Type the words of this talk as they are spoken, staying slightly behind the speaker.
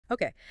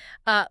Okay,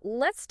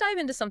 let's dive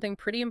into something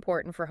pretty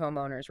important for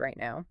homeowners right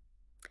now.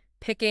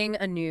 Picking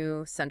a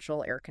new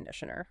central air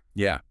conditioner.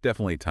 Yeah,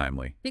 definitely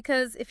timely.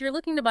 Because if you're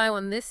looking to buy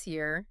one this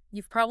year,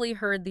 you've probably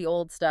heard the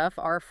old stuff,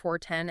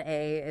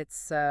 R-410A.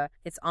 It's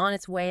on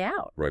its way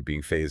out. Right,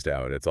 being phased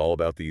out. It's all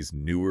about these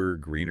newer,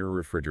 greener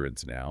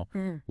refrigerants now.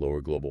 Mm.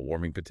 Lower global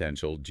warming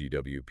potential,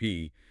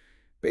 GWP.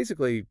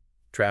 Basically,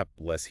 trap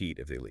less heat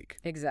if they leak.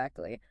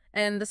 Exactly.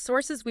 And the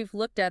sources we've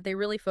looked at, they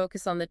really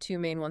focus on the two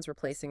main ones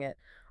replacing it,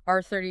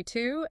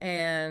 R-32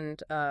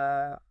 and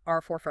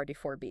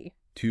R-454B.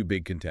 Two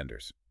big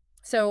contenders.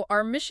 So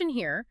our mission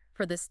here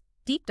for this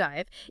deep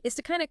dive is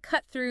to kind of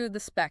cut through the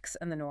specs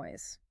and the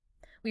noise.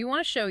 We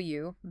want to show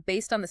you,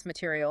 based on this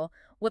material,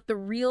 what the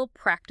real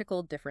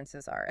practical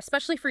differences are,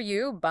 especially for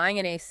you buying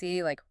an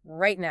AC like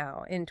right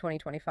now in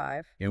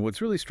 2025. And what's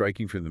really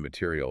striking from the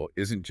material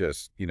isn't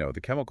just, the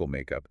chemical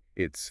makeup.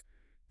 It's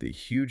the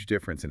huge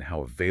difference in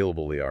how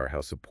available they are,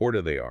 how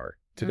supportive they are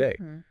today.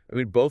 I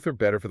mean, both are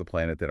better for the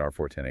planet than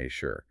R-410A,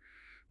 sure.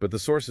 But the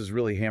sources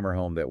really hammer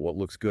home that what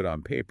looks good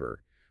on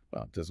paper,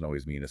 well, it doesn't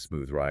always mean a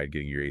smooth ride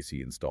getting your AC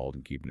installed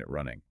and keeping it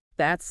running.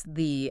 That's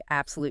the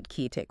absolute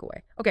key takeaway.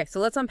 Okay, so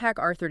let's unpack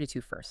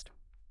R-32 first.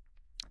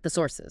 The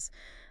sources.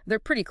 They're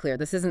pretty clear.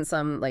 This isn't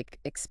some,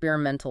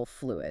 experimental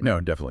fluid. No,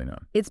 definitely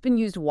not. It's been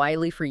used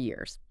widely for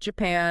years.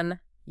 Japan,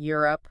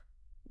 Europe,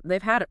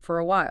 they've had it for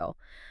a while.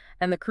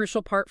 And the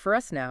crucial part for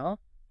us now,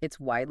 it's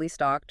widely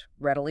stocked,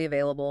 readily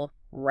available,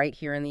 right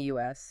here in the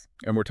U.S.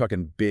 And we're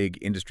talking big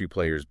industry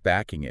players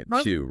backing it,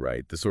 Right. too,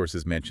 right? The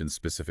sources mention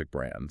specific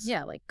brands.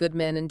 Yeah, like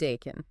Goodman and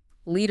Dakin,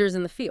 leaders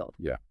in the field.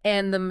 Yeah.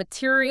 And the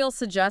material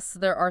suggests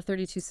there are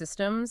 32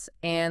 systems,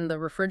 and the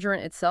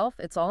refrigerant itself,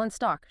 it's all in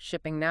stock,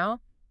 shipping now,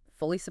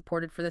 fully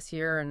supported for this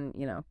year and,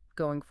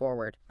 going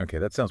forward. Okay,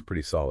 that sounds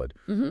pretty solid.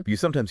 You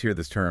sometimes hear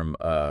this term,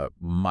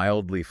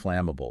 mildly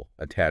flammable,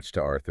 attached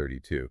to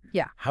R-32.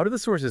 Yeah. How do the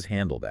sources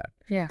handle that?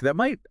 Yeah. That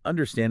might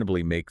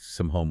understandably make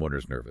some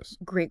homeowners nervous.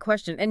 Great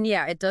question. And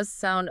yeah, it does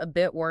sound a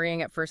bit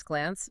worrying at first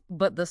glance,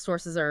 but the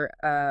sources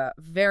are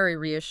very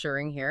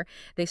reassuring here.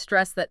 They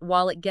stress that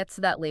while it gets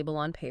that label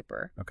on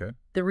paper, Okay.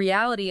 the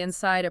reality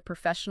inside a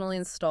professionally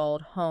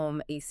installed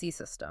home AC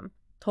system,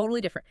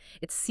 totally different.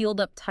 It's sealed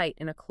up tight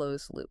in a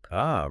closed loop.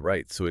 Ah,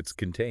 right. So it's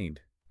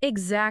contained.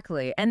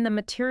 Exactly. And the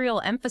material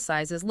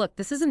emphasizes, look,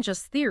 this isn't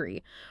just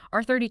theory.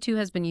 R-32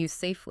 has been used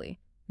safely.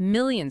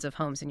 Millions of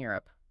homes in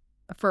Europe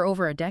for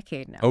over a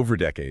decade now. Over a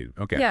decade.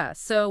 Okay. Yeah,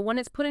 so when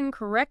it's put in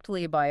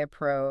correctly by a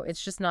pro,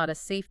 it's just not a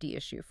safety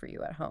issue for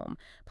you at home.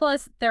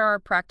 Plus, there are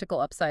practical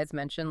upsides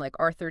mentioned, like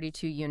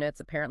R-32 units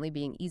apparently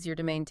being easier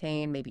to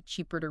maintain, maybe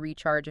cheaper to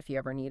recharge if you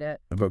ever need it.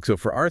 Folks, so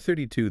for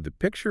R-32, the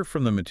picture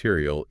from the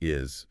material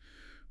is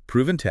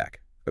proven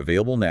tech,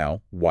 available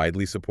now,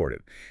 widely supported.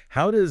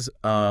 How does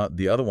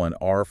the other one,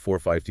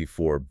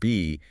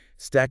 R-454B,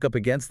 stack up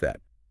against that?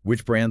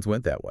 Which brands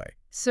went that way?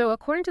 So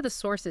according to the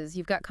sources,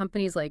 you've got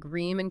companies like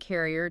Rheem and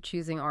Carrier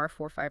choosing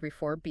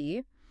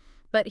R-454B.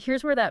 But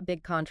here's where that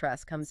big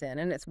contrast comes in,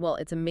 and it's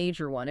a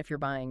major one if you're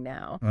buying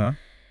now. Uh-huh.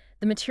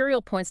 The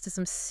material points to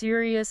some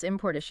serious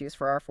import issues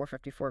for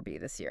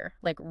R-454B this year.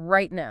 Like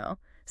right now,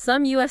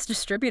 some U.S.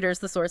 distributors,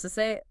 the sources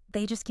say,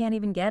 they just can't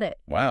even get it.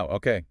 Wow,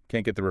 okay.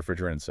 Can't get the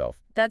refrigerant itself.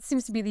 That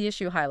seems to be the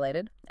issue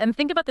highlighted. And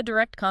think about the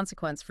direct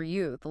consequence for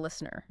you, the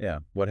listener. Yeah,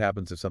 what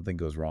happens if something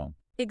goes wrong?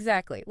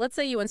 Exactly. Let's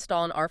say you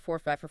install an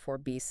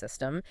R-454B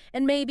system,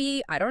 and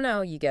maybe, I don't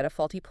know, you get a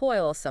faulty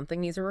coil, something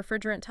needs a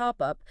refrigerant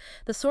top-up.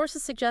 The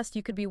sources suggest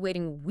you could be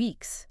waiting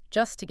weeks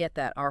just to get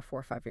that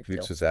R-454.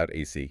 It's just out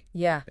AC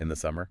Yeah. in the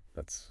summer.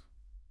 That's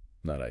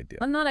not ideal.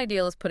 Well, not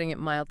ideal is putting it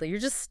mildly. You're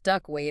just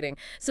stuck waiting.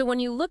 So when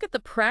you look at the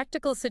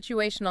practical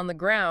situation on the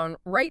ground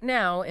right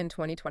now in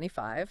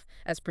 2025,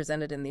 as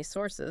presented in these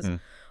sources,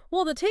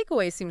 well, the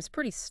takeaway seems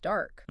pretty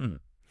stark.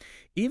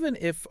 Even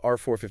if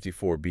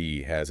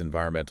R-454B has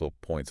environmental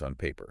points on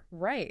paper.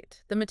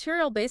 Right. The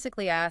material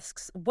basically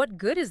asks, what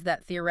good is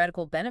that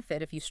theoretical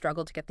benefit if you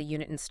struggle to get the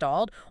unit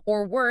installed?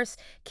 Or worse,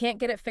 can't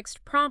get it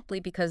fixed promptly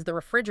because the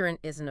refrigerant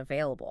isn't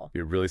available.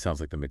 It really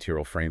sounds like the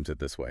material frames it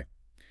this way.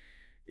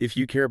 If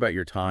you care about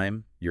your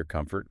time, your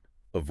comfort,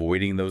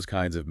 avoiding those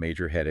kinds of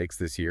major headaches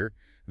this year,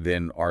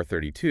 then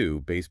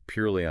R-32, based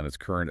purely on its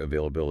current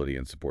availability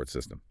and support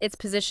system. It's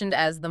positioned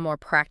as the more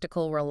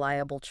practical,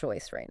 reliable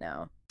choice right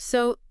now.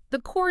 So the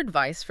core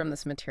advice from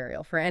this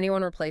material for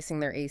anyone replacing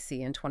their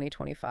AC in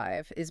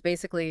 2025 is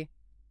basically,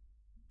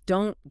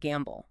 don't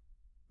gamble.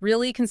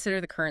 Really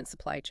consider the current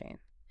supply chain.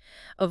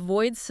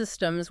 Avoid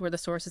systems where the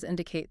sources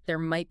indicate there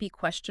might be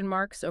question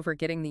marks over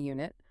getting the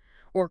unit,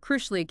 or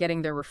crucially,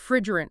 getting their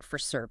refrigerant for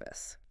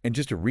service. And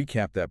just to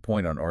recap that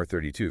point on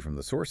R-32 from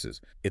the sources,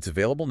 it's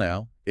available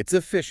now, it's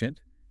efficient,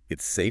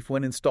 it's safe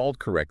when installed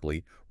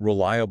correctly,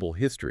 reliable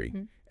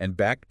history, and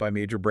backed by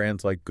major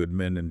brands like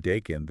Goodman and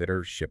Dakin that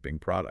are shipping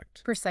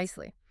product.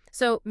 Precisely.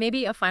 So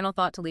maybe a final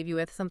thought to leave you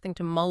with, something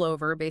to mull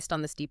over based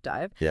on this deep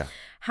dive. Yeah.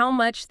 How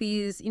much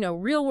these,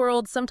 real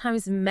world,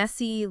 sometimes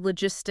messy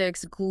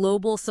logistics,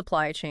 global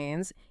supply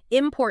chains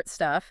import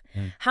stuff,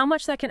 Mm. how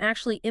much that can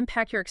actually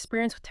impact your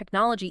experience with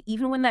technology,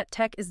 even when that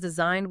tech is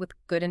designed with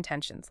good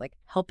intentions, like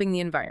helping the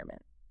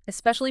environment,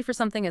 especially for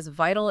something as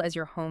vital as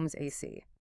your home's AC.